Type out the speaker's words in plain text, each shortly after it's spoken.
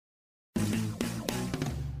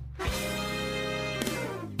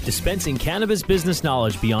Dispensing cannabis business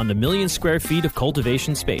knowledge beyond 1 million square feet of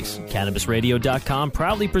cultivation space, CannabisRadio.com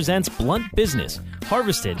proudly presents Blunt Business,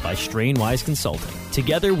 harvested by Strainwise Consulting.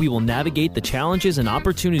 Together, we will navigate the challenges and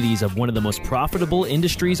opportunities of one of the most profitable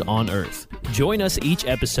industries on earth. Join us each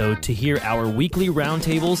episode to hear our weekly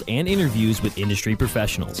roundtables and interviews with industry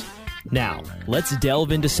professionals. Now, let's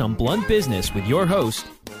delve into some blunt business with your host.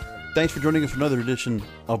 Thanks for joining us for another edition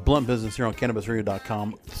of Blunt Business here on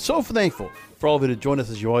CannabisRadio.com. So thankful for all of you to join us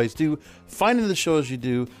as you always do. Finding the show as you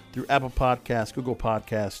do through Apple Podcasts, Google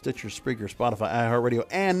Podcasts, Stitcher, Spreaker, Spotify, iHeartRadio,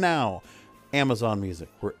 and now Amazon Music.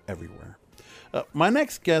 We're everywhere. My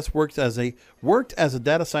next guest worked as a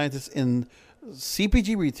data scientist in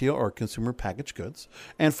CPG retail, or consumer packaged goods,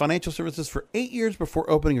 and financial services for 8 years before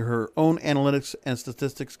opening her own analytics and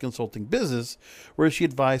statistics consulting business, where she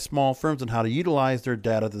advised small firms on how to utilize their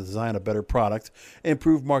data to design a better product,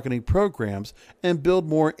 improve marketing programs, and build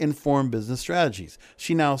more informed business strategies.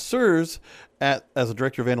 She now serves as a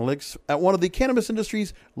director of analytics at one of the cannabis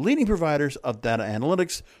industry's leading providers of data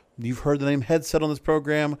analytics. You've heard the name Headset on this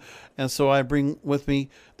program, and so I bring with me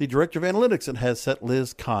the Director of Analytics at Headset,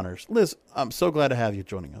 Liz Connors. Liz, I'm so glad to have you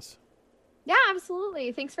joining us. Yeah,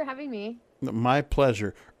 absolutely. Thanks for having me. My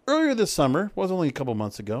pleasure. Earlier this summer, was only a couple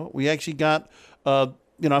months ago, we actually got, I've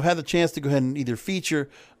had the chance to go ahead and either feature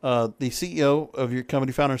the CEO of your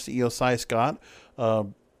company, founder and CEO, Cy Scott.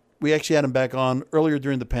 We actually had him back on earlier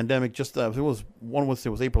during the pandemic, it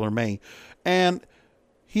was April or May, and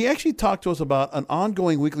he actually talked to us about an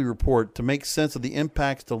ongoing weekly report to make sense of the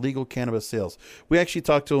impacts to legal cannabis sales. We actually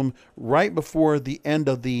talked to him right before the end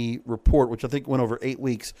of the report, which I think went over 8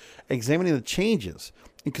 weeks, examining the changes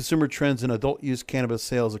in consumer trends in adult use cannabis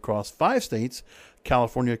sales across 5 states,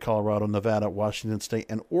 California, Colorado, Nevada, Washington State,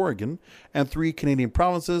 and Oregon, and 3 Canadian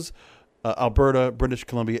provinces, Alberta, British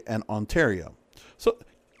Columbia, and Ontario. So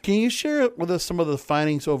can you share with us some of the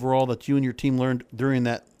findings overall that you and your team learned during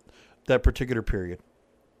that particular period?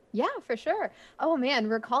 Yeah, for sure. Oh man,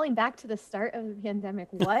 recalling back to the start of the pandemic.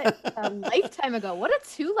 What a lifetime ago. What a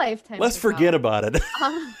 2 lifetimes Let's ago. forget about it.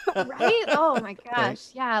 Right? Oh my gosh.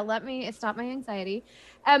 Right. Yeah, let me stop my anxiety.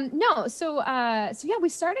 So we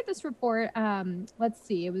started this report, let's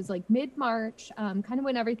see, it was like mid-March, kind of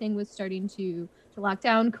when everything was starting to lock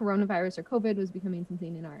down. Coronavirus or COVID was becoming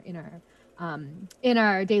something in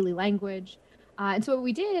our daily language. And so what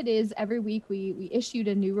we did is every week we issued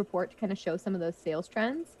a new report to kind of show some of those sales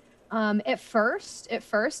trends. At first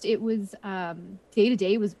it was day to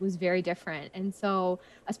day was very different. And so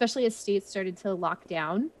especially as states started to lock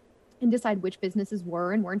down and decide which businesses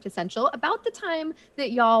were and weren't essential, about the time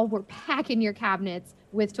that y'all were packing your cabinets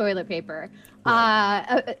with toilet paper,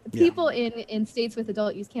 people in states with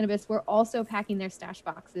adult use cannabis were also packing their stash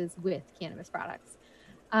boxes with cannabis products.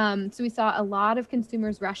 So we saw a lot of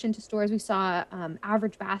consumers rush into stores. We saw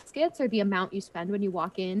average baskets, or the amount you spend when you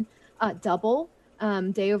walk in, double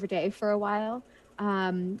day over day for a while.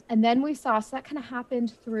 And then we saw, so that kind of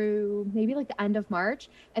happened through maybe like the end of March.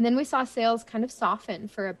 And then we saw sales kind of soften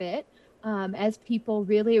for a bit as people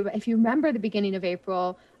really, if you remember the beginning of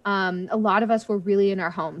April, a lot of us were really in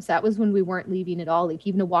our homes. That was when we weren't leaving at all. Like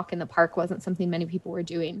even a walk in the park wasn't something many people were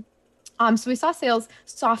doing. So we saw sales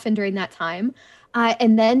soften during that time.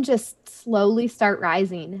 And then just slowly start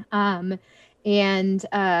rising. And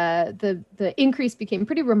the increase became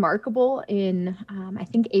pretty remarkable in, I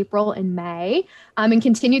think, April and May, and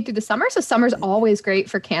continued through the summer. So summer's always great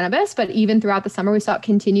for cannabis, but even throughout the summer, we saw it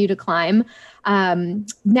continue to climb.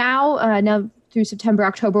 Now through September,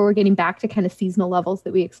 October, we're getting back to kind of seasonal levels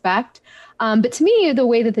that we expect. But to me, the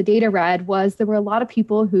way that the data read was there were a lot of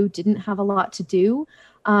people who didn't have a lot to do.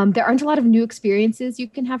 There aren't a lot of new experiences you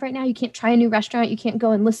can have right now. You can't try a new restaurant. You can't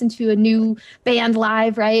go and listen to a new band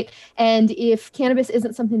live, right? And if cannabis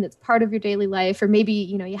isn't something that's part of your daily life, or maybe,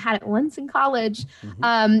 you had it once in college,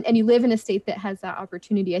 and you live in a state that has that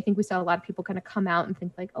opportunity, I think we saw a lot of people kind of come out and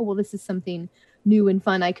think like, oh, well, this is something new and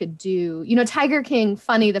fun I could do. Tiger King,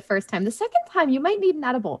 funny the first time. The second time, you might need an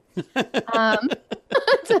edible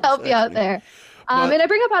to help you out there. And I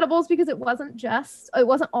bring up edibles because it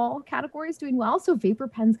wasn't all categories doing well. So vapor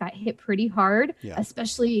pens got hit pretty hard,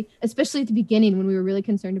 especially at the beginning when we were really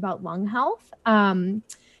concerned about lung health. And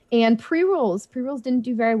pre-rolls didn't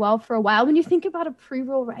do very well for a while. When you think about a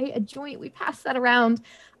pre-roll, right, a joint, we pass that around.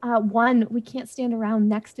 One, we can't stand around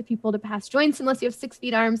next to people to pass joints unless you have 6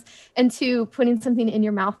 feet arms. And 2, putting something in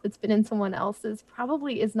your mouth that's been in someone else's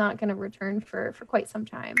probably is not going to return for quite some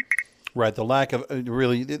time. Right, the lack of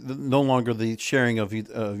no longer the sharing of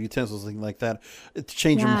utensils, things like that. It's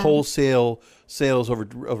changed from wholesale sales over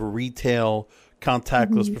retail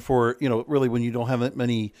contactless before, really when you don't have that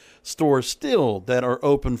many stores still that are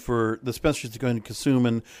open for dispensaries to go and consume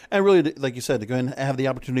and really, like you said, to go and have the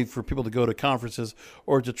opportunity for people to go to conferences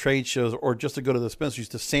or to trade shows or just to go to the dispensaries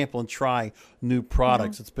to sample and try new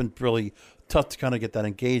products. It's been really tough to kind of get that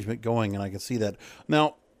engagement going, and I can see that.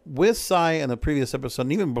 Now, with Cy in the previous episode,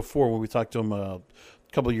 and even before when we talked to him a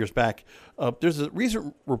couple of years back, there's a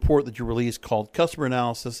recent report that you released called Customer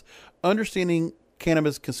Analysis, Understanding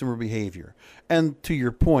Cannabis Consumer Behavior. And to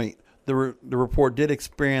your point, the report did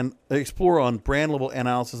explore on brand level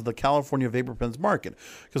analysis of the California vapor pens market,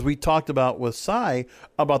 because we talked about with Cy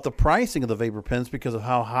about the pricing of the vapor pens because of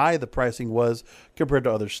how high the pricing was compared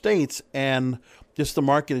to other states, and just the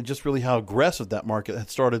market and just really how aggressive that market had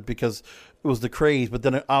started because it was the craze. But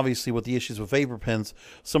then obviously with the issues with vapor pens,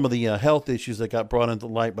 some of the health issues that got brought into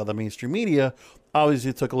light by the mainstream media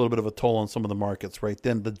obviously took a little bit of a toll on some of the markets right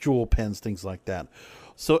then, the jewel pens, things like that.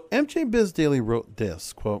 So MJ Biz Daily wrote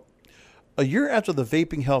this, quote, "A year after the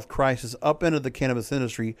vaping health crisis upended the cannabis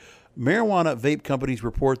industry, marijuana vape companies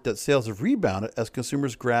report that sales have rebounded as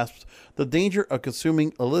consumers grasp the danger of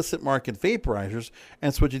consuming illicit market vaporizers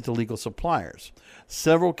and switching to legal suppliers.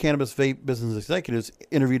 Several cannabis vape business executives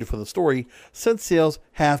interviewed for the story said sales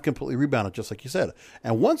have completely rebounded, just like you said.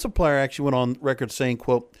 And one supplier actually went on record saying,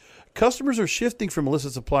 quote, customers are shifting from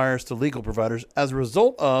illicit suppliers to legal providers as a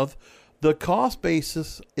result of the cost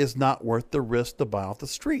basis is not worth the risk to buy off the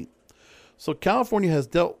street. So California has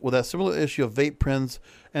dealt with that similar issue of vape pens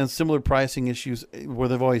and similar pricing issues where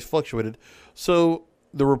they've always fluctuated. So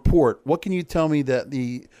the report, what can you tell me that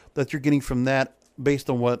you're getting from that based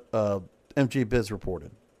on what MJ Biz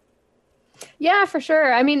reported? Yeah, for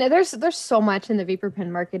sure. I mean, there's so much in the vapor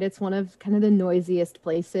pen market. It's one of kind of the noisiest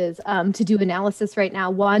places to do analysis right now.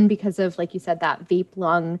 One, because of, like you said, that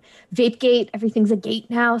vape gate. Everything's a gate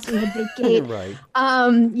now, so we have vape gate. Right.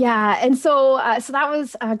 Yeah, and so that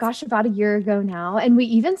was about a year ago now, and we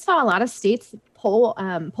even saw a lot of states pull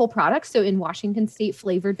products. So in Washington State,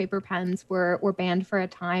 flavored vapor pens were banned for a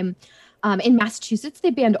time. In Massachusetts, they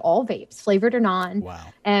banned all vapes, flavored or non. Wow.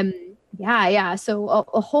 Yeah. So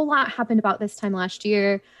a whole lot happened about this time last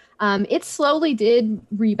year. It slowly did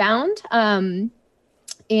rebound.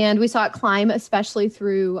 And we saw it climb, especially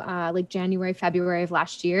through like January, February of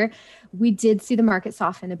last year. We did see the market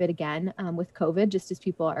soften a bit again with COVID, just as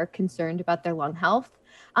people are concerned about their lung health.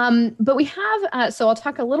 But we have, so I'll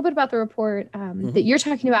talk a little bit about the report that you're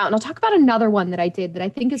talking about, and I'll talk about another one that I did that I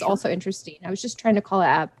think is also interesting. I was just trying to call it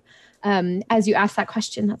up as you asked that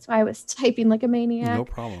question. That's why I was typing like a maniac. No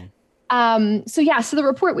problem. So the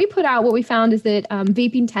report we put out, what we found is that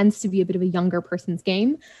vaping tends to be a bit of a younger person's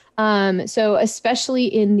game. So especially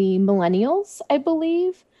in the millennials, I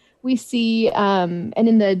believe, we see, and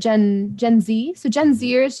in the Gen Z. So Gen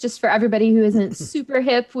Zers, just for everybody who isn't super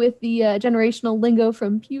hip with the generational lingo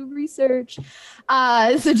from Pew Research.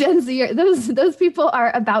 So Gen Z, those people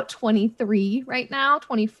are about 23 right now,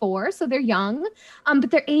 24. So they're young,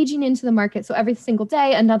 but they're aging into the market. So every single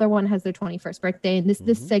day, another one has their 21st birthday, and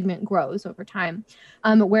this segment grows over time.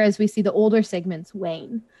 Whereas we see the older segments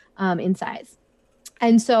wane in size.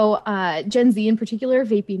 And so Gen Z in particular,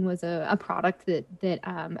 vaping was a product that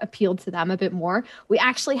appealed to them a bit more. We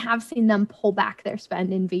actually have seen them pull back their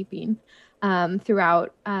spend in vaping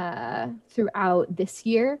throughout this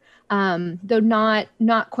year, though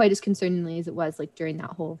not quite as concerningly as it was like during that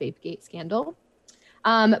whole VapeGate scandal.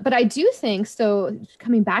 But I do think, so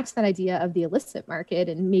coming back to that idea of the illicit market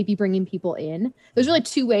and maybe bringing people in, there's really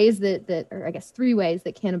two ways or I guess three ways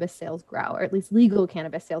that cannabis sales grow, or at least legal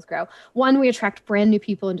cannabis sales grow. One, we attract brand new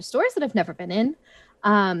people into stores that have never been in.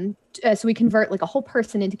 So we convert like a whole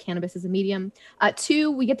person into cannabis as a medium. Two,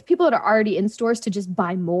 we get the people that are already in stores to just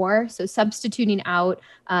buy more. So substituting out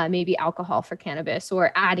maybe alcohol for cannabis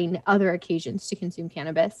or adding other occasions to consume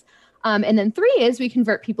cannabis. And then three is we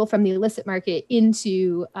convert people from the illicit market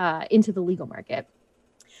into the legal market.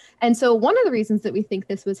 And so one of the reasons that we think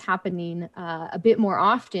this was happening a bit more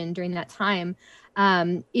often during that time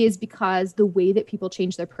is because the way that people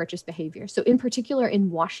change their purchase behavior. So in particular in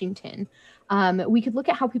Washington, we could look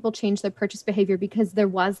at how people change their purchase behavior because there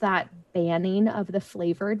was that banning of the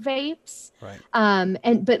flavored vapes, right.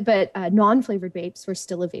 But non-flavored vapes were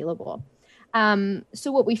still available.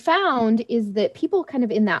 So what we found is that people kind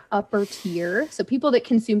of in that upper tier, so people that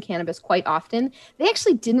consume cannabis quite often, they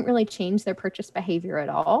actually didn't really change their purchase behavior at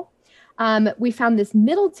all. We found this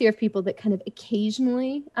middle tier of people that kind of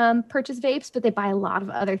occasionally purchase vapes, but they buy a lot of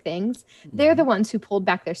other things. They're the ones who pulled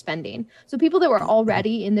back their spending. So people that were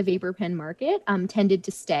already in the vapor pen market tended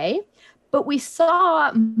to stay. But we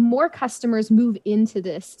saw more customers move into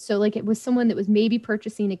this. So like it was someone that was maybe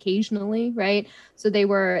purchasing occasionally, right? So they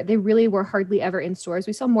really were hardly ever in stores.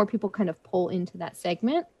 We saw more people kind of pull into that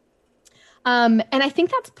segment. And I think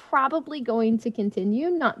that's probably going to continue,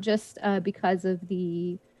 not just because of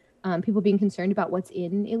the people being concerned about what's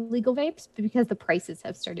in illegal vapes, but because the prices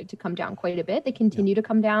have started to come down quite a bit. They continue to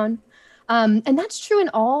come down. And that's true in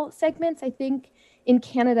all segments. I think in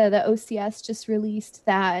Canada, the OCS just released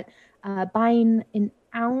that buying an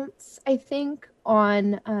ounce, I think,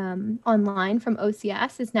 on online from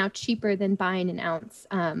OCS is now cheaper than buying an ounce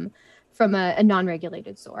from a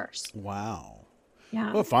non-regulated source. Wow.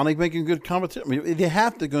 Yeah. Well, finally making good competition. I mean, they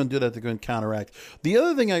have to go and do that to go and counteract. The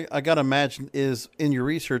other thing I got to imagine is in your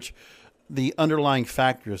research, the underlying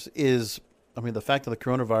factors is, I mean, the fact that the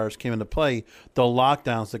coronavirus came into play, the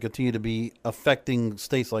lockdowns that continue to be affecting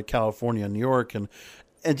states like California and New York, and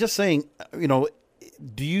just saying, you know,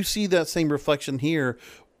 do you see that same reflection here,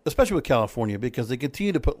 especially with California, because they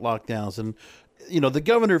continue to put lockdowns and, you know, the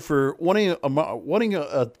governor for wanting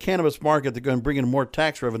a cannabis market to go and bring in more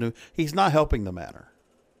tax revenue, he's not helping the matter.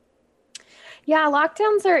 Yeah,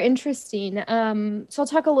 lockdowns are interesting. So I'll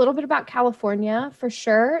talk a little bit about California for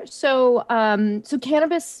sure. So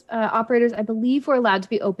cannabis operators, I believe, were allowed to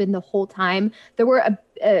be open the whole time. There were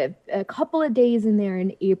a couple of days in there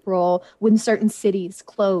in April when certain cities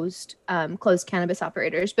closed cannabis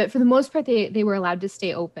operators, but for the most part, they were allowed to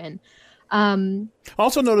stay open.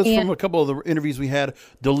 Also noticed from a couple of the interviews we had,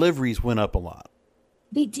 deliveries went up a lot.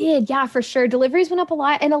 They did, yeah, for sure. Deliveries went up a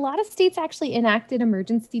lot, and a lot of states actually enacted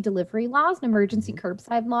emergency delivery laws and emergency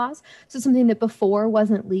curbside laws. So something that before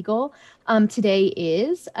wasn't legal, today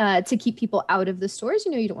is, to keep people out of the stores.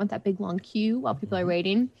 You know, you don't want that big long queue while people are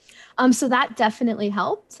waiting. So that definitely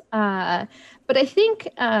helped. But I think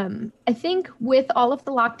with all of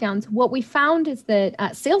the lockdowns, what we found is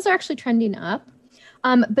that sales are actually trending up.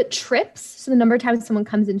 But trips, so the number of times someone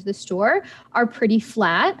comes into the store, are pretty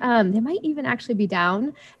flat. They might even actually be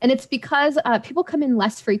down. And it's because people come in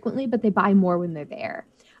less frequently, but they buy more when they're there.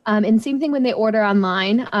 And same thing when they order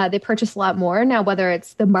online, they purchase a lot more. Now, whether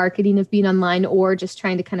it's the marketing of being online or just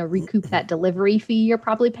trying to kind of recoup that delivery fee you're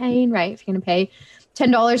probably paying, right? If you're going to pay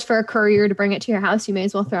 $10 for a courier to bring it to your house, you may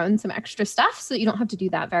as well throw in some extra stuff so that you don't have to do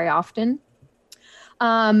that very often.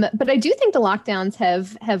 But I do think the lockdowns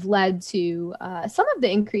have led to some of the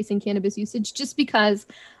increase in cannabis usage, just because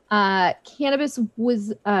cannabis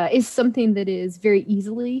is something that is very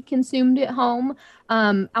easily consumed at home.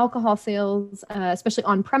 Alcohol sales, especially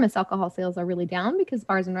on-premise alcohol sales, are really down because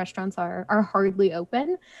bars and restaurants are hardly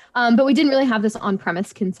open. But we didn't really have this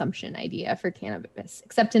on-premise consumption idea for cannabis,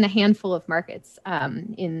 except in a handful of markets.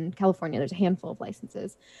 In California, there's a handful of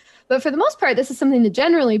licenses. But for the most part, this is something that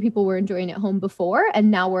generally people were enjoying at home before, and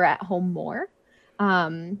now we're at home more.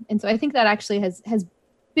 And so I think that actually has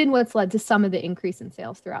been what's led to some of the increase in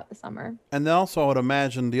sales throughout the summer. And then also I would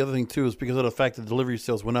imagine the other thing too is because of the fact that delivery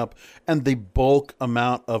sales went up and the bulk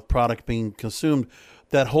amount of product being consumed,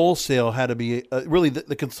 that wholesale had to be really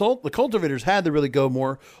the cultivators had to really go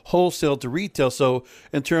more wholesale to retail. So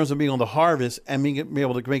in terms of being able to harvest and being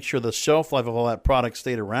able to make sure the shelf life of all that product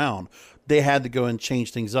stayed around, they had to go and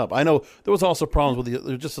change things up. I know there was also problems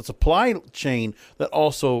with just a supply chain that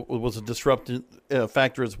also was a disruptive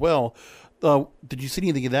factor as well. Did you see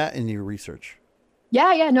anything of that in your research?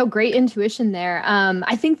 Yeah, no, great intuition there.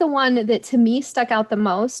 I think the one that to me stuck out the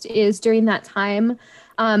most is during that time,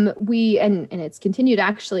 and it's continued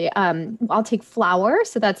actually, I'll take flower.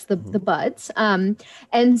 So that's the buds.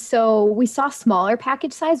 And so we saw smaller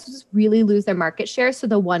package sizes really lose their market share. So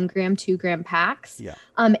the 1 gram, 2 gram packs,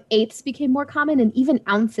 eighths became more common, and even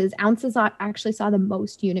ounces actually saw the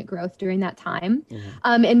most unit growth during that time.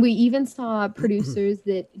 And we even saw producers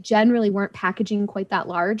that generally weren't packaging quite that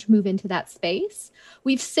large move into that space.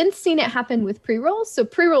 We've since seen it happen with pre-rolls. So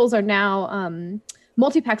pre-rolls are now,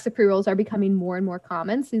 multi-packs of pre-rolls are becoming more and more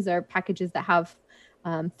common. So these are packages that have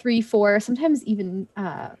 3, 4, sometimes even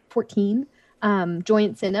 14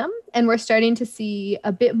 joints in them. And we're starting to see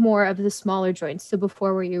a bit more of the smaller joints. So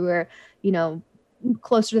before where you were,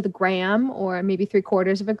 closer to the gram or maybe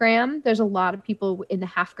 3/4 of a gram, there's a lot of people in the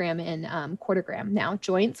 1/2 gram and 1/4 gram now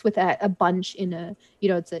joints with a bunch in a,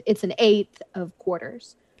 it's an eighth of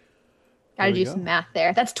quarters. Got to do some math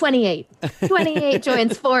there. That's 28. 28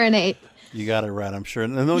 joints, 4 1/8. You got it right, I'm sure.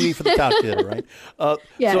 No need for the calculator, right?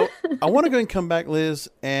 Yeah. So I want to go and come back, Liz,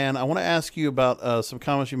 and I want to ask you about some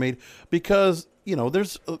comments you made because,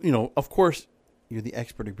 there's, of course, you're the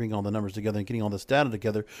expert at bringing all the numbers together and getting all this data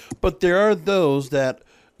together. But there are those that,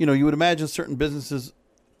 you would imagine certain businesses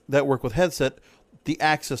that work with Headset the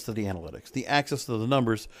access to the analytics, the access to the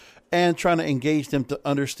numbers, and trying to engage them to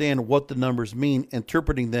understand what the numbers mean,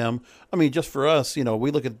 interpreting them. I mean, just for us, we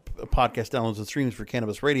look at podcast downloads and streams for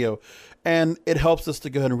Cannabis Radio, and it helps us to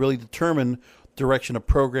go ahead and really determine direction of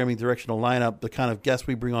programming, direction of lineup, the kind of guests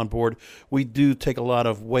we bring on board. We do take a lot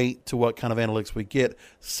of weight to what kind of analytics we get.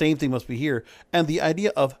 Same thing must be here. And the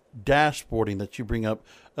idea of dashboarding that you bring up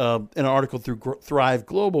in an article through Thrive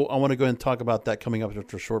Global, I want to go ahead and talk about that coming up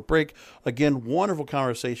after a short break. Again, wonderful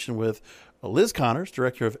conversation with Liz Connors,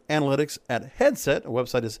 Director of Analytics at Headset. Our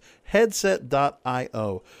website is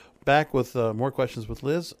headset.io. Back with more questions with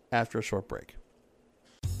Liz after a short break.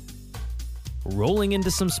 Rolling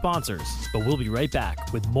into some sponsors, but we'll be right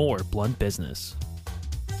back with more Blunt Business.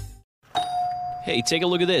 Hey, take a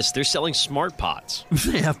look at this. They're selling smart pots.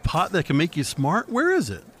 They have pot that can make you smart? Where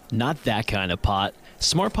is it? Not that kind of pot.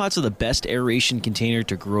 Smart pots are the best aeration container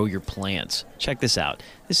to grow your plants. Check this out.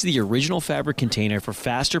 This is the original fabric container for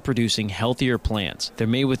faster producing, healthier plants. They're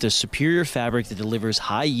made with a superior fabric that delivers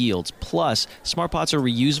high yields. Plus, smart pots are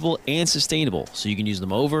reusable and sustainable, so you can use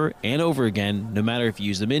them over and over again, no matter if you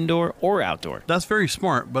use them indoor or outdoor. That's very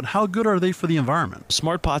smart, but how good are they for the environment?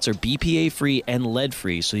 Smart pots are BPA-free and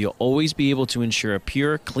lead-free, so you'll always be able to ensure a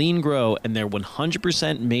pure, clean grow, and they're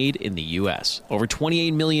 100% made in the U.S. Over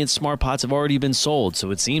 28 million smart pots have already been sold, so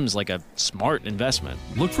it seems like a smart investment.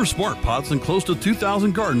 Look for smart pots in close to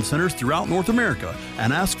 2,000 garden centers throughout North America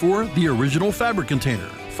and ask for the original fabric container.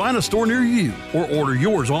 Find a store near you or order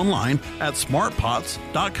yours online at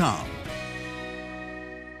smartpots.com.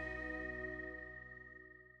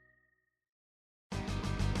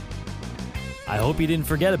 I hope you didn't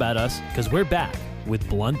forget about us, because we're back with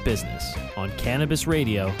Blunt Business on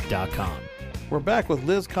CannabisRadio.com. We're back with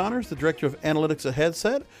Liz Connors, the Director of Analytics at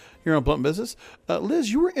Headset, here on Blunt Business.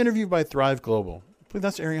 Liz, you were interviewed by Thrive Global. I believe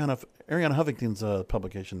that's Ariana Huffington's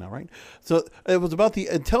publication now, right? So it was about the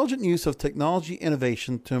intelligent use of technology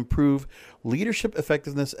innovation to improve leadership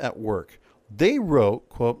effectiveness at work. They wrote,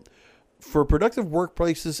 quote, "For productive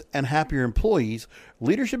workplaces and happier employees,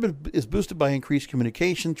 leadership is boosted by increased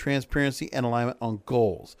communication, transparency, and alignment on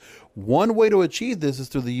goals. One way to achieve this is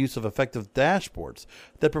through the use of effective dashboards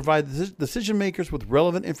that provide decision makers with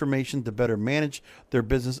relevant information to better manage their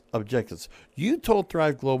business objectives." You told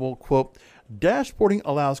Thrive Global, quote, "Dashboarding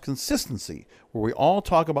allows consistency where we all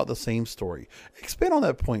talk about the same story." Expand on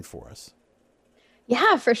that point for us.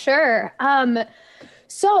 Yeah, for sure.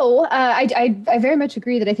 So I very much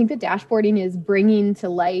agree that I think that dashboarding is bringing to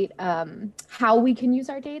light how we can use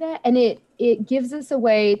our data, and it gives us a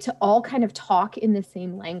way to all kind of talk in the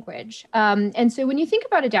same language. And so when you think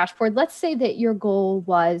about a dashboard, let's say that your goal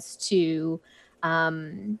was to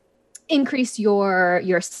increase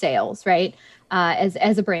your sales, right?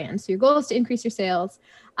 As a brand. So your goal is to increase your sales.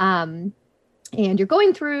 And you're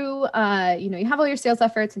going through, you have all your sales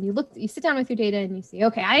efforts, and you sit down with your data and you say,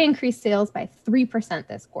 okay, I increased sales by 3%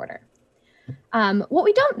 this quarter. What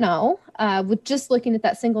we don't know with just looking at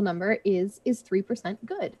that single number is 3%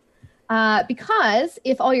 good? Because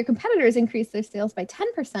if all your competitors increase their sales by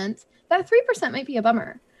 10%, that 3% might be a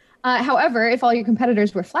bummer. However, if all your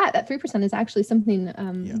competitors were flat, that 3% is actually something,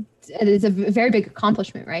 it is a very big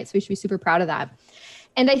accomplishment, right? So we should be super proud of that.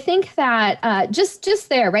 And I think that just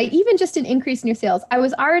there, right, even just an increase in your sales, I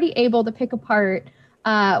was already able to pick apart,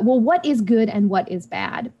 what is good and what is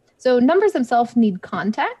bad. So numbers themselves need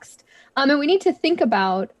context. And we need to think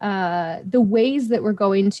about the ways that we're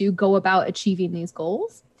going to go about achieving these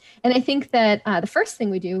goals. And I think that the first thing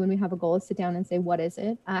we do when we have a goal is sit down and say, what is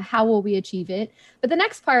it? How will we achieve it? But the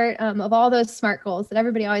next part of all those SMART goals that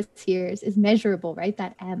everybody always hears is measurable, right?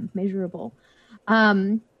 That M, measurable.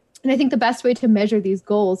 And I think the best way to measure these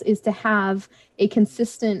goals is to have a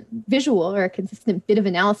consistent visual or a consistent bit of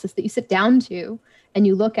analysis that you sit down to and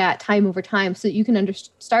you look at time over time so that you can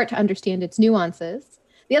start to understand its nuances.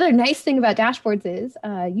 The other nice thing about dashboards is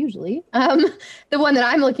usually the one that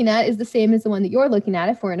I'm looking at is the same as the one that you're looking at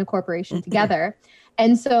if we're in a corporation together.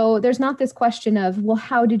 And so there's not this question of, well,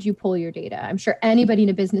 how did you pull your data? I'm sure anybody in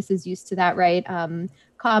a business is used to that, right?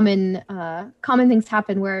 Common things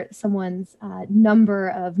happen where someone's number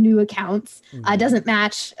of new accounts doesn't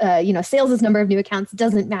match, sales' number of new accounts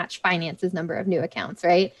doesn't match finance's number of new accounts,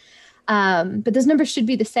 right? But those numbers should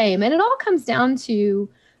be the same. And it all comes down to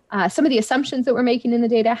some of the assumptions that we're making in the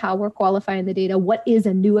data, how we're qualifying the data, what is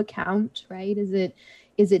a new account, right? Is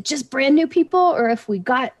it just brand new people, or if we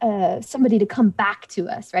got somebody to come back to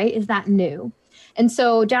us, right? Is that new? And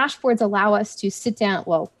so dashboards allow us to sit down,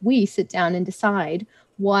 we sit down and decide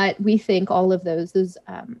what we think all of those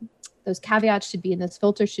caveats should be and those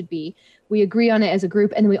filters should be. We agree on it as a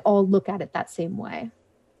group, and we all look at it that same way.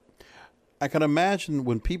 I can imagine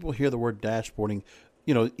when people hear the word dashboarding,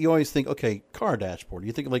 you always think, okay, car dashboard.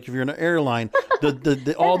 You think like if you're in an airline,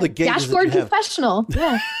 the all the gauges dashboard that you have. professional.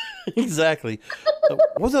 Yeah. Exactly.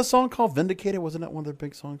 What was that song called? Vindicated? Wasn't that one of their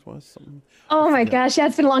big songs? Oh my gosh. Yeah,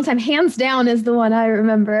 it's been a long time. Hands Down is the one I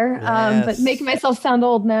remember. Yes. But making myself sound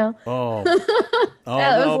old now. Oh,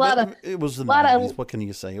 Yeah, it was the lot 90s. Of, What can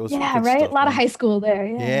you say? It was yeah, good right? stuff, A lot of man. high school there.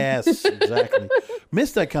 Yeah. Yes, exactly.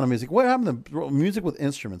 Miss that kind of music. What happened to music with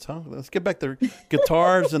instruments, huh? Let's get back to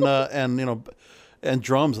guitars and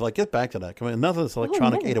drums. Like, get back to that. Come on, none of this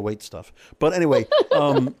electronic 808 stuff. But anyway,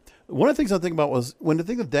 one of the things I think about was when I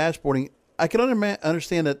think of dashboarding, I can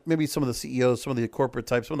understand that maybe some of the CEOs, some of the corporate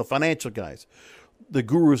types, some of the financial guys, the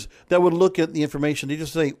gurus that would look at the information, they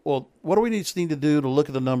just say, well, what do we need to do to look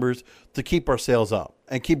at the numbers to keep our sales up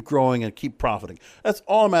and keep growing and keep profiting? That's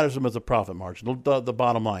all that matters to them is the profit margin, the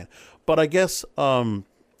bottom line. But I guess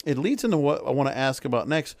it leads into what I want to ask about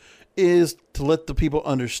next is to let the people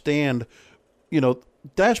understand,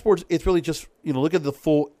 dashboards, it's really just, look at the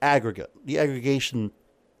full aggregate, the aggregation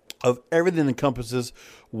of everything that encompasses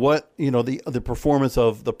what the performance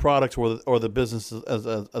of the products or the business as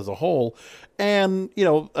a whole. And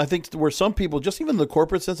I think where some people, just even in the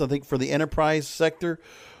corporate sense, I think for the enterprise sector,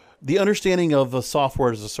 the understanding of the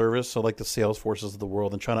software as a service, so like the Salesforces of the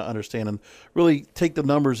world, and trying to understand and really take the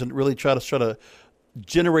numbers and really try to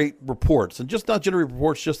generate reports, and just not generate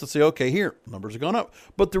reports just to say, okay, here numbers have gone up,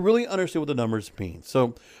 but to really understand what the numbers mean.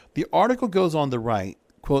 So the article goes on to write,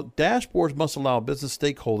 quote, dashboards must allow business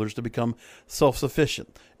stakeholders to become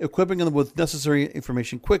self-sufficient, equipping them with necessary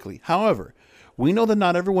information quickly. However, we know that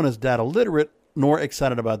not everyone is data literate nor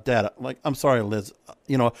excited about data. Like, I'm sorry, Liz,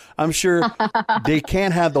 I'm sure they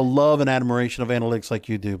can't have the love and admiration of analytics like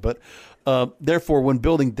you do, but therefore, when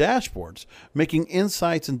building dashboards, making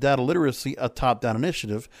insights and data literacy a top-down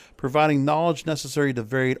initiative, providing knowledge necessary to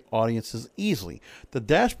varied audiences easily. The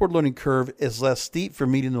dashboard learning curve is less steep for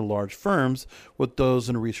medium to large firms, with those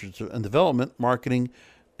in research and development, marketing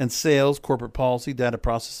and sales, corporate policy, data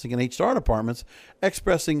processing, and HR departments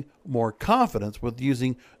expressing more confidence with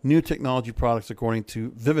using new technology products according to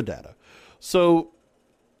Vividata. So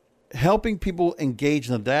helping people engage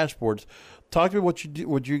in the dashboards, talk to me what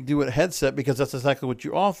you do at Headset, because that's exactly what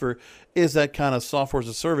you offer, is that kind of software as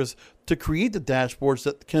a service to create the dashboards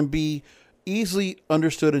that can be easily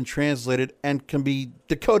understood and translated and can be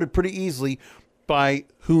decoded pretty easily by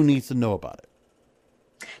who needs to know about it.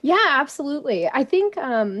 Yeah, absolutely. I think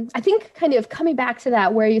kind of coming back to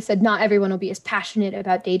that where you said not everyone will be as passionate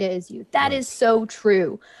about data as you. That is so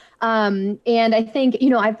true. And I think,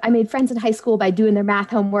 I made friends in high school by doing their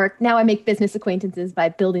math homework. Now I make business acquaintances by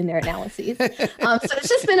building their analyses. So it's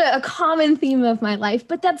just been a common theme of my life,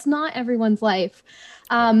 but that's not everyone's life.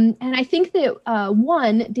 And I think that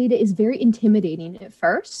one, data is very intimidating at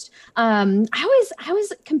first. I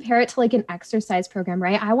always compare it to like an exercise program,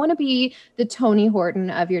 right? I want to be the Tony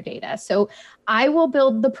Horton of your data. So I will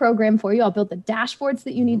build the program for you. I'll build the dashboards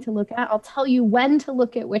that you need to look at. I'll tell you when to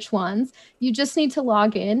look at which ones. You just need to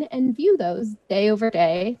log in and view those day over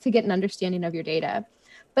day to get an understanding of your data.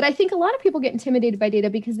 But I think a lot of people get intimidated by data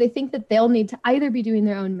because they think that they'll need to either be doing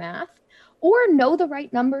their own math or know the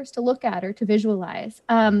right numbers to look at or to visualize.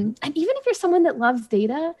 And even if you're someone that loves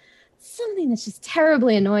data, something that's just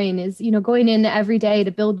terribly annoying is, going in every day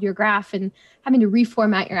to build your graph and having to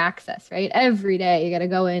reformat your access, right? Every day you got to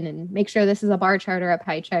go in and make sure this is a bar chart or a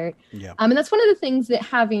pie chart. Yeah. And that's one of the things that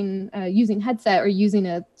using Headset or using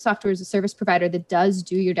a software as a service provider that does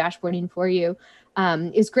do your dashboarding for you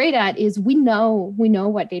is great at is we know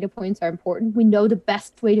what data points are important. We know the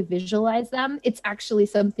best way to visualize them. It's actually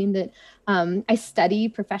something that I study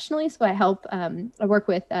professionally. So I work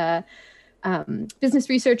with business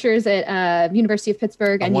researchers at University of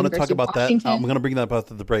Pittsburgh. And I want to University talk about that. I'm going to bring that up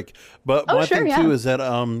after the break. But one thing too is that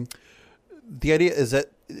the idea is that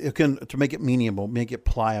it can, to make it meaningful, make it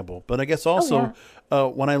pliable. But I guess also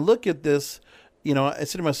when I look at this, I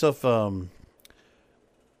say to myself,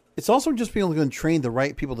 it's also just being able to train the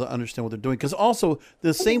right people to understand what they're doing. Because also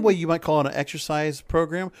the same way you might call it an exercise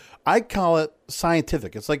program, I call it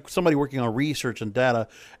scientific. It's like somebody working on research and data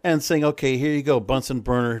and saying, okay, here you go, Bunsen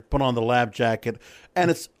burner, put on the lab jacket.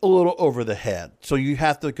 And it's a little over the head. So you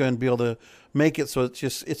have to go and be able to make it so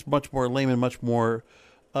it's much more layman, much more,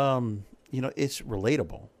 it's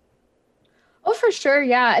relatable. Oh, for sure.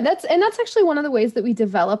 Yeah. That's actually one of the ways that we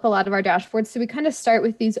develop a lot of our dashboards. So we kind of start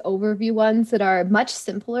with these overview ones that are much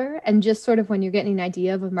simpler and just sort of when you're getting an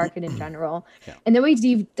idea of a market in general. Yeah. And then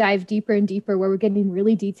we dive deeper and deeper where we're getting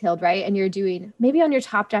really detailed, right? And you're doing, maybe on your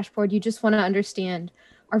top dashboard, you just want to understand,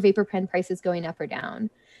 are vapor pen prices going up or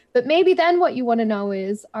down? But maybe then what you want to know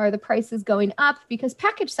is, are the prices going up because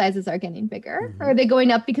package sizes are getting bigger? Or are they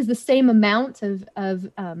going up because the same amount of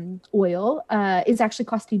oil is actually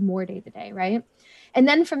costing more day to day, right? And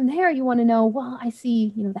then from there, you want to know, well, I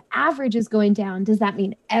see, the average is going down. Does that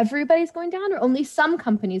mean everybody's going down, or only some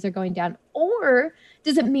companies are going down? Or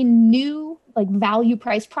does it mean new value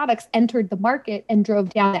price products entered the market and drove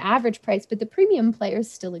down the average price, but the premium players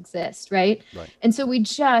still exist, right? And so we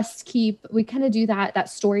kind of do that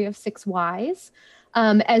story of 6 whys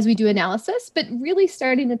as we do analysis, but really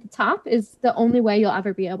starting at the top is the only way you'll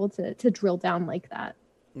ever be able to drill down like that.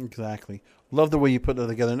 Exactly. Love the way you put it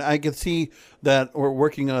together. And I can see that we're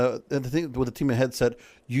working with a team of Headset.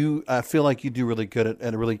 I feel like you do really good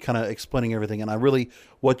at really kind of explaining everything. And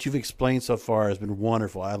what you've explained so far has been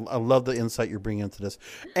wonderful. I love the insight you're bringing into this.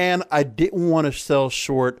 And I didn't want to sell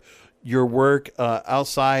short your work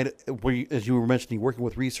outside, as you were mentioning, working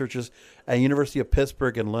with researchers at University of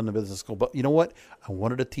Pittsburgh and London Business School. But you know what? I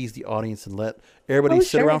wanted to tease the audience and let everybody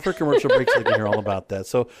sit around for commercial breaks so they can hear all about that.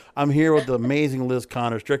 So I'm here with the amazing Liz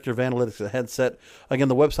Connors, Director of Analytics at Headset. Again,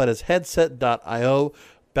 the website is headset.io.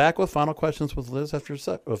 Back with final questions with Liz after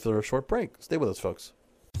a short break. Stay with us, folks.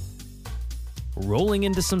 Rolling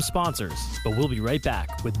into some sponsors, but we'll be right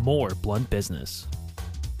back with more Blunt Business.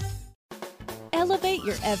 Elevate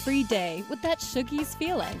your everyday with that Shoogies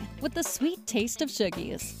feeling, with the sweet taste of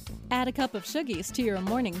Shoogies. Add a cup of Shoogies to your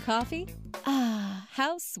morning coffee. Ah,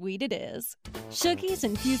 how sweet it is. Shoogies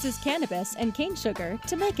infuses cannabis and cane sugar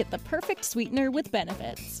to make it the perfect sweetener with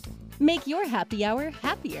benefits. Make your happy hour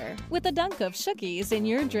happier with a dunk of Shoogies in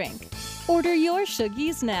your drink. Order your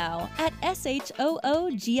Shoogies now at shoogies.com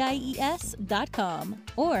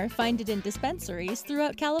or find it in dispensaries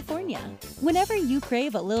throughout California. Whenever you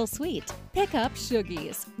crave a little sweet, pick up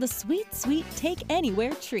Shoogies, the sweet, sweet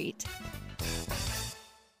take-anywhere treat.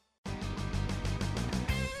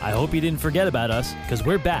 I hope you didn't forget about us, because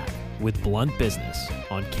we're back with Blunt Business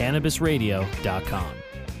on CannabisRadio.com.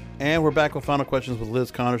 And we're back with final questions with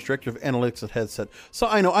Liz Connors, Director of Analytics at Headset. So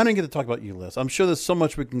I know I didn't get to talk about you, Liz. I'm sure there's so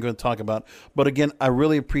much we can go and talk about. But again, I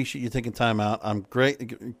really appreciate you taking time out. I'm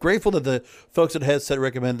grateful that the folks at Headset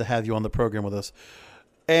recommended to have you on the program with us.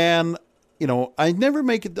 And, I never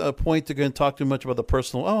make it a point to go and talk too much about the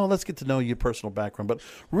personal, let's get to know your personal background. But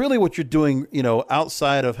really what you're doing,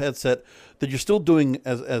 outside of Headset, that you're still doing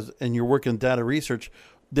and you're working in data research,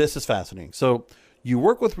 this is fascinating. So you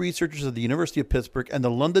work with researchers at the University of Pittsburgh and the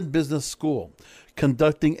London Business School,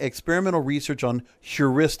 conducting experimental research on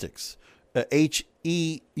heuristics,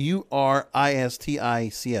 HEURISTICS.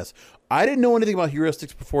 I didn't know anything about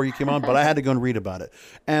heuristics before you came on, but I had to go and read about it.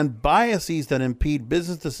 And biases that impede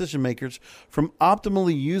business decision makers from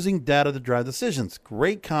optimally using data to drive decisions.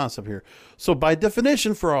 Great concept here. So by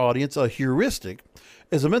definition for our audience, a heuristic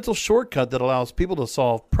is a mental shortcut that allows people to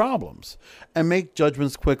solve problems and make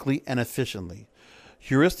judgments quickly and efficiently.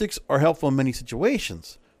 Heuristics are helpful in many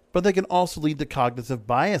situations, but they can also lead to cognitive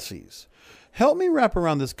biases. Help me wrap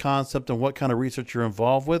around this concept and what kind of research you're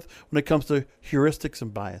involved with when it comes to heuristics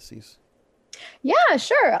and biases. Yeah,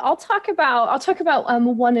 sure. I'll talk about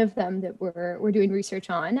one of them that we're doing research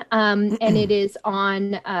on, and it is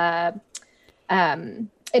on a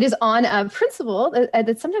principle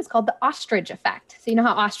that's sometimes called the ostrich effect. So you know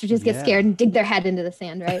how ostriches get scared and dig their head into the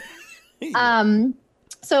sand, right?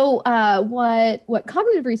 So what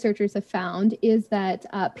cognitive researchers have found is that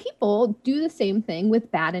people do the same thing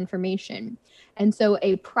with bad information. And so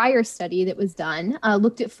a prior study that was done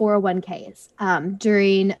looked at 401ks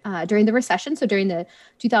during the recession, so during the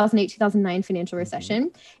 2008-2009 financial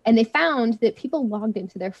recession, and they found that people logged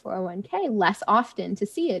into their 401k less often to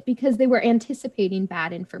see it because they were anticipating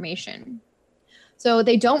bad information. So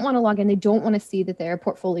they don't want to log in. They don't want to see that their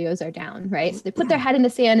portfolios are down, right? So they put their head in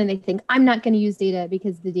the sand and they think, I'm not going to use data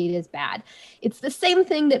because the data is bad. It's the same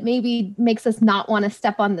thing that maybe makes us not want to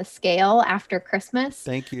step on the scale after Christmas.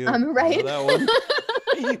 Thank you. Right? That one.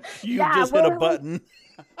 you just hit a button.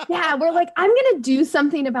 We're like, I'm going to do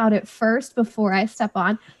something about it first before I step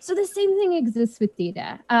on. So the same thing exists with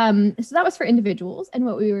data. So that was for individuals. And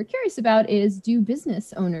what we were curious about is, do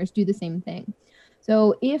business owners do the same thing?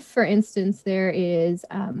 So if, for instance, there is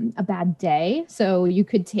a bad day, so you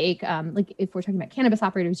could take, like if we're talking about cannabis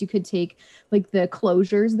operators, you could take like the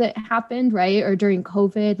closures that happened, right? Or during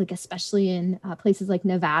COVID, like especially in places like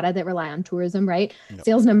Nevada that rely on tourism, right? Yep.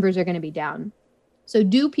 Sales numbers are going to be down. So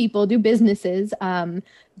do businesses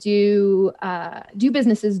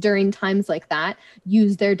during times like that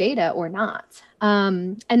use their data or not?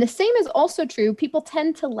 And the same is also true. People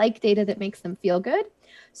tend to like data that makes them feel good.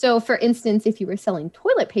 So for instance, if you were selling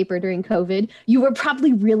toilet paper during COVID, you were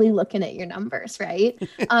probably really looking at your numbers, right?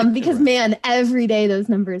 Because man, every day those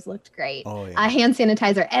numbers looked great. Oh, yeah. Hand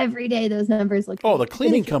sanitizer, every day those numbers looked Oh, great. the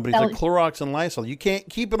cleaning companies like Clorox and Lysol, you can't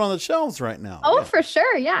keep it on the shelves right now. Oh, for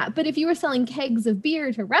sure. Yeah. But if you were selling kegs of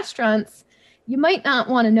beer to restaurants, you might not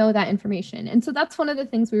want to know that information. And so that's one of the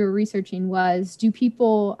things we were researching was, do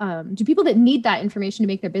people that need that information to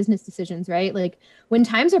make their business decisions, right? Like when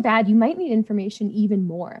times are bad, you might need information even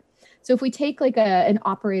more. So if we take like an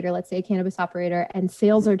operator, let's say a cannabis operator, and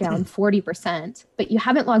sales are down 40%, but you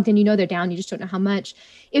haven't logged in, you know they're down, you just don't know how much.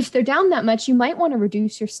 If they're down that much, you might want to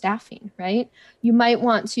reduce your staffing, right? You might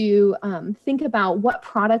want to think about what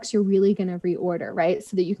products you're really going to reorder, right?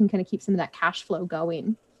 So that you can kind of keep some of that cash flow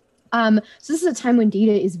going. So this is a time when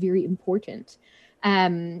data is very important.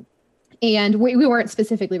 And we weren't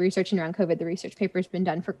specifically researching around COVID. The research paper's been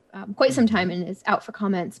done for quite some time and is out for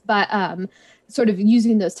comments. But sort of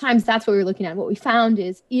using those times, that's what we were looking at. What we found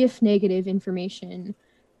is if negative information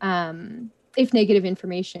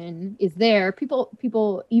is there,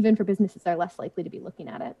 people even for businesses are less likely to be looking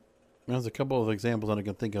at it. There's a couple of examples that I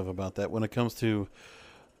can think of about that when it comes to,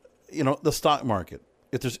 the stock market.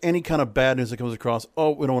 If there's any kind of bad news that comes across, we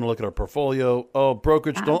don't want to look at our portfolio. Oh,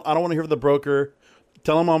 brokerage, I don't want to hear from the broker.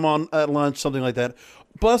 Tell them I'm on at lunch, something like that.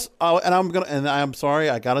 Plus, I'm sorry,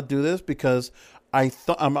 I got to do this because I'm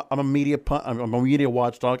a media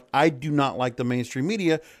watchdog. I do not like the mainstream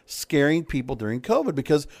media scaring people during COVID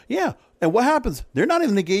because, and what happens? They're not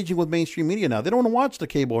even engaging with mainstream media now. They don't want to watch the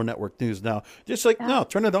cable or network news now. Just no,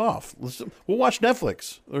 turn it off. We'll watch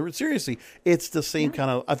Netflix. Seriously, it's the same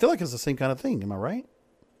kind of, I feel like it's the same kind of thing. Am I right?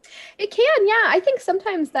 It can, yeah. I think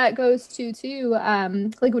sometimes that goes to too,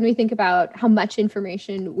 like when we think about how much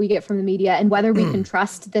information we get from the media and whether we can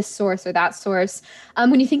trust this source or that source.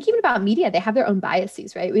 When you think even about media, they have their own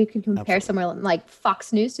biases, right? We could compare somewhere like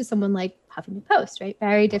Fox News to someone like Huffington Post, right?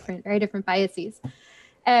 Very different biases.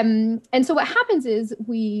 And so what happens is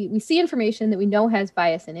we see information that we know has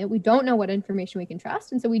bias in it. We don't know what information we can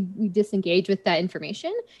trust. And so we disengage with that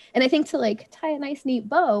information. And I think to like tie a nice, neat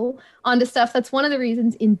bow onto stuff, that's one of the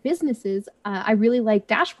reasons in businesses, I really like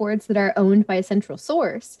dashboards that are owned by a central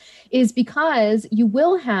source is because you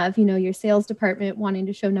will have, your sales department wanting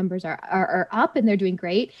to show numbers are up and they're doing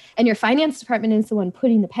great. And your finance department is the one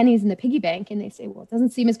putting the pennies in the piggy bank. And they say, well, it doesn't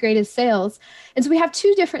seem as great as sales. And so we have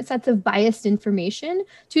two different sets of biased information,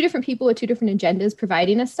 two different people with two different agendas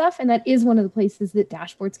providing us stuff. And that is one of the places that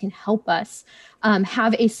dashboards can help us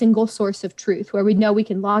have a single source of truth where we know we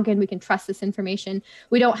can log in, we can trust this information.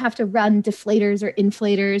 We don't have to run deflators or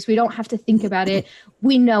inflators. We don't have to think about it.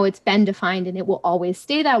 We know it's been defined and it will always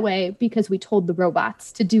stay that way because we told the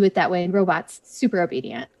robots to do it that way. And robots, super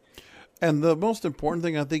obedient. And the most important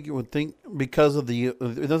thing I think you would think because of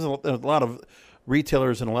there's a lot of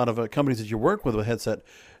retailers and a lot of companies that you work with Headset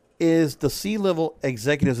is the C-level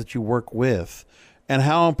executives that you work with and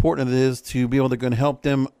how important it is to be able to go and help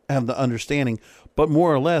them have the understanding. But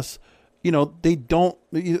more or less, they don't,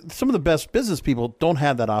 some of the best business people don't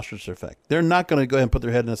have that ostrich effect. They're not going to go ahead and put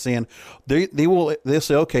their head in the sand. They'll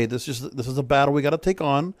say, okay, this is a battle we got to take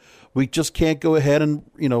on. We just can't go ahead and,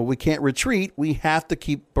 we can't retreat. We have to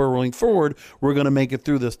keep burrowing forward. We're going to make it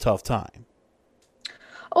through this tough time.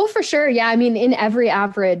 Oh, for sure. Yeah. I mean, in every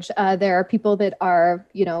average, there are people that are,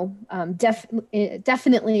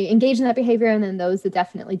 definitely engaged in that behavior and then those that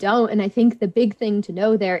definitely don't. And I think the big thing to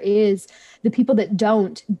know there is the people that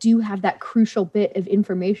do have that crucial bit of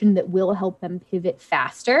information that will help them pivot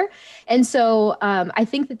faster. And so I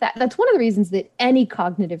think that's one of the reasons that any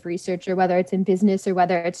cognitive researcher, whether it's in business or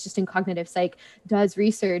whether it's just in cognitive psych, does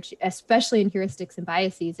research, especially in heuristics and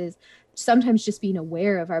biases, is sometimes just being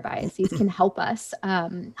aware of our biases can help us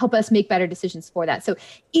make better decisions for that. So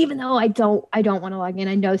even though I don't want to log in,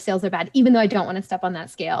 I know sales are bad, even though I don't want to step on that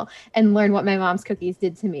scale and learn what my mom's cookies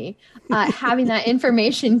did to me, having that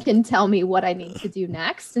information can tell me what I need to do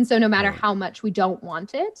next. And so no matter how much we don't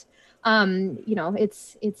want it,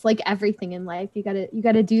 it's like everything in life. You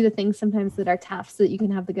gotta do the things sometimes that are tough so that you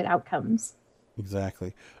can have the good outcomes.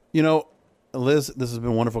 Exactly. Liz, this has been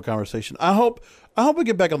a wonderful conversation. I hope we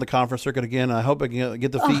get back on the conference circuit again. I hope I can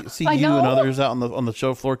get to see you and others out on the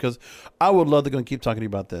show floor because I would love to go and keep talking to you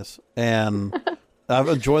about this. And I've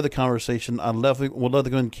enjoyed the conversation. I would love to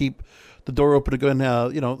go and keep the door open to go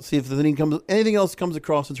and see if there's anything else comes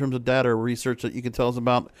across in terms of data or research that you can tell us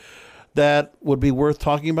about that would be worth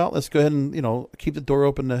talking about. Let's go ahead and keep the door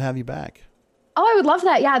open to have you back. Oh, I would love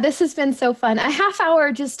that. Yeah, this has been so fun. A half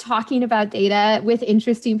hour just talking about data with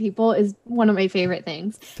interesting people is one of my favorite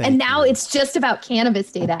things. And now it's just about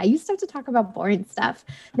cannabis data. I used to have to talk about boring stuff.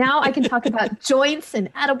 Now I can talk about joints and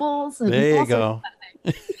edibles. And there you go.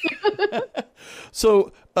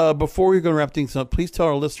 So before we're going to wrap things up, please tell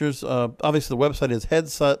our listeners, obviously the website is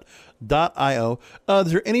headset.io.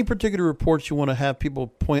 Is there any particular reports you want to have people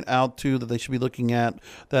point out to that they should be looking at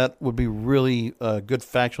that would be really good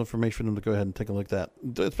factual information for them to go ahead and take a look at,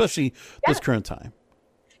 especially this current time?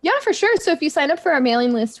 Yeah, for sure. So if you sign up for our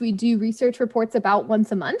mailing list, we do research reports about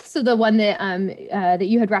once a month. So the one that that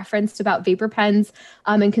you had referenced about vapor pens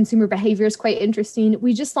and consumer behavior is quite interesting.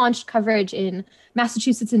 We just launched coverage in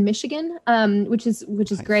Massachusetts and Michigan, which is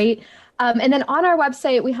nice. Great. And then on our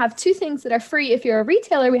website, we have two things that are free. If you're a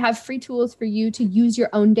retailer, we have free tools for you to use your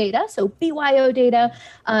own data. So BYO data,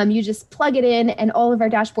 you just plug it in and all of our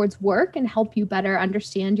dashboards work and help you better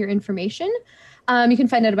understand your information. You can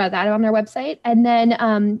find out about that on our website. And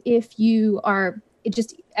then if you are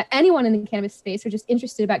just anyone in the cannabis space or just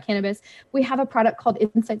interested about cannabis, we have a product called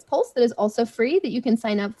Insights Pulse that is also free that you can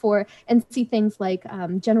sign up for and see things like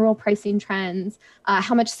general pricing trends,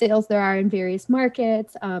 how much sales there are in various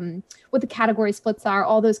markets, what the category splits are,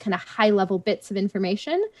 all those kind of high level bits of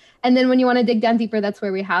information. And then when you want to dig down deeper, that's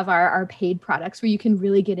where we have our paid products where you can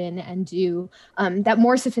really get in and do that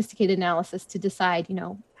more sophisticated analysis to decide,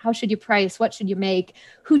 how should you price? What should you make?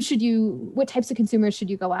 What types of consumers should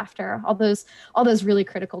you go after? All those really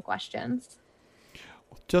critical questions.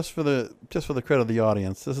 Just for the credit of the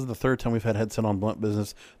audience, this is the third time we've had Headset on Blunt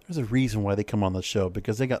Business. There's a reason why they come on the show,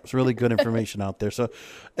 because they got really good information out there. So,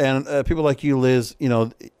 and people like you, Liz,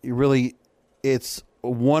 it's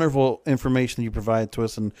wonderful information that you provide to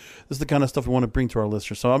us, and this is the kind of stuff we want to bring to our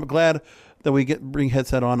listeners. So I'm glad that we bring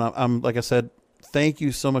Headset on. I'm like I said, thank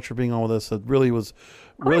you so much for being on with us. It really was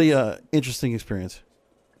interesting experience.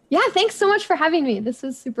 Yeah, thanks so much for having me. This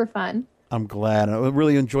was super fun. I'm glad. I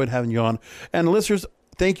really enjoyed having you on. And listeners,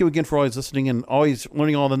 thank you again for always listening and always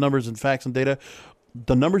learning all the numbers and facts and data.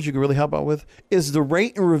 The numbers you can really help out with is the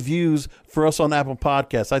rate and reviews for us on Apple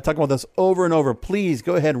Podcasts. I talk about this over and over. Please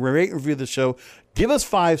go ahead and rate and review the show. Give us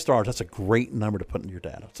 5 stars. That's a great number to put in your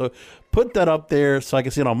data. So put that up there so I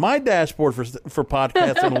can see it on my dashboard for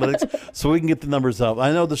podcast analytics so we can get the numbers up.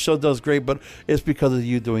 I know the show does great, but it's because of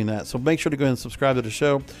you doing that. So make sure to go ahead and subscribe to the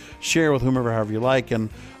show. Share with whomever, however you like. And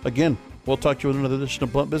again, we'll talk to you with another edition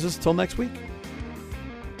of Blunt Business. Until next week.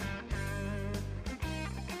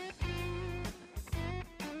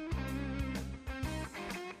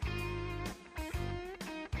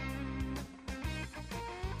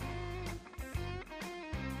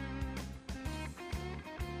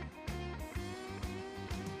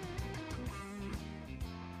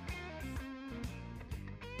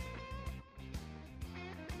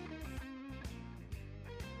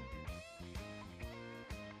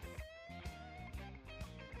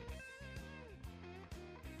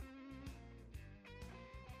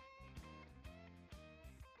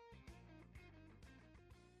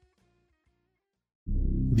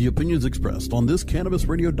 The opinions expressed on this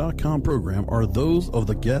CannabisRadio.com program are those of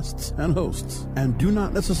the guests and hosts and do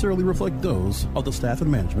not necessarily reflect those of the staff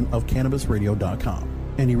and management of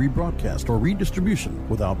CannabisRadio.com. Any rebroadcast or redistribution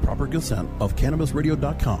without proper consent of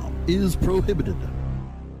CannabisRadio.com is prohibited.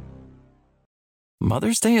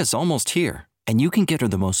 Mother's Day is almost here, and you can get her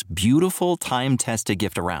the most beautiful time-tested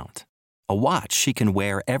gift around. A watch she can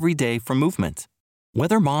wear every day from Movement.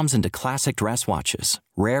 Whether mom's into classic dress watches,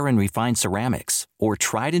 rare and refined ceramics, or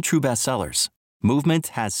tried and true bestsellers, Movement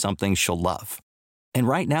has something she'll love. And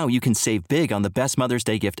right now you can save big on the best Mother's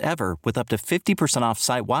Day gift ever with up to 50% off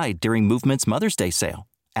site-wide during Movement's Mother's Day sale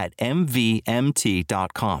at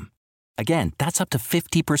MVMT.com. Again, that's up to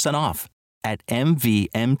 50% off at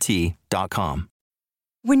MVMT.com.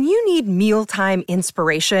 When you need mealtime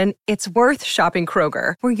inspiration, it's worth shopping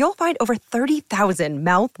Kroger, where you'll find over 30,000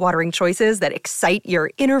 mouth-watering choices that excite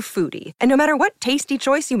your inner foodie. And no matter what tasty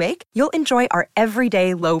choice you make, you'll enjoy our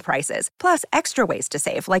everyday low prices, plus extra ways to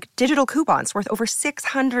save, like digital coupons worth over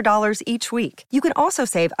 $600 each week. You can also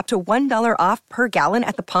save up to $1 off per gallon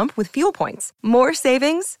at the pump with fuel points. More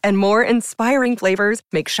savings and more inspiring flavors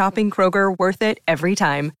make shopping Kroger worth it every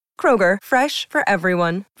time. Kroger, fresh for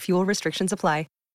everyone. Fuel restrictions apply.